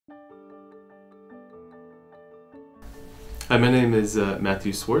Hi, my name is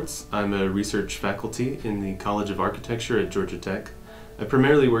Matthew Swarts. I'm a research faculty in the College of Architecture at Georgia Tech. I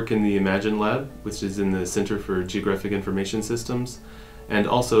primarily work in the Imagine Lab, which is in the Center for Geographic Information Systems, and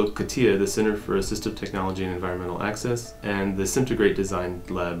also CATIA, the Center for Assistive Technology and Environmental Access, and the Centigrate Design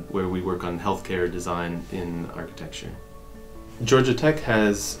Lab, where we work on healthcare design in architecture. Georgia Tech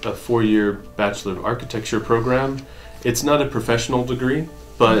has a 4-year Bachelor of Architecture program. It's not a professional degree,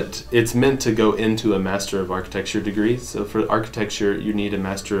 but it's meant to go into a Master of Architecture degree. So for architecture, you need a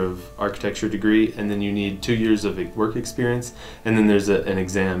Master of Architecture degree, and then you need 2 years of work experience, and then there's an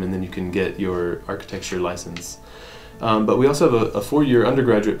exam, and then you can get your architecture license. But we also have a 4-year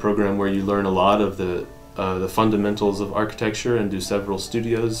undergraduate program where you learn a lot of the fundamentals of architecture and do several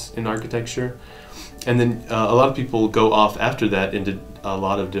studios in architecture. And then a lot of people go off after that into a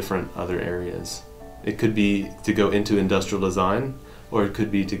lot of different other areas. It could be to go into industrial design, or it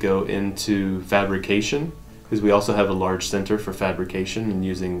could be to go into fabrication, because we also have a large center for fabrication and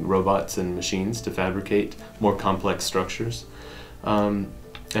using robots and machines to fabricate more complex structures. And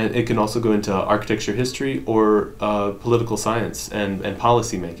it can also go into architecture history or political science and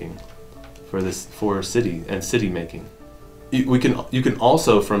policy making for city and city making. You can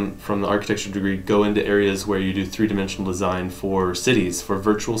also, from the architecture degree, go into areas where you do three-dimensional design for cities, for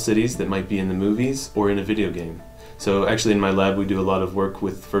virtual cities that might be in the movies or in a video game. So actually in my lab we do a lot of work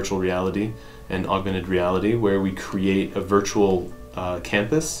with virtual reality and augmented reality, where we create a virtual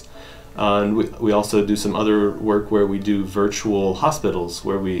campus. And we also do some other work where we do virtual hospitals,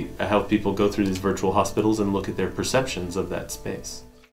 where we help people go through these virtual hospitals and look at their perceptions of that space.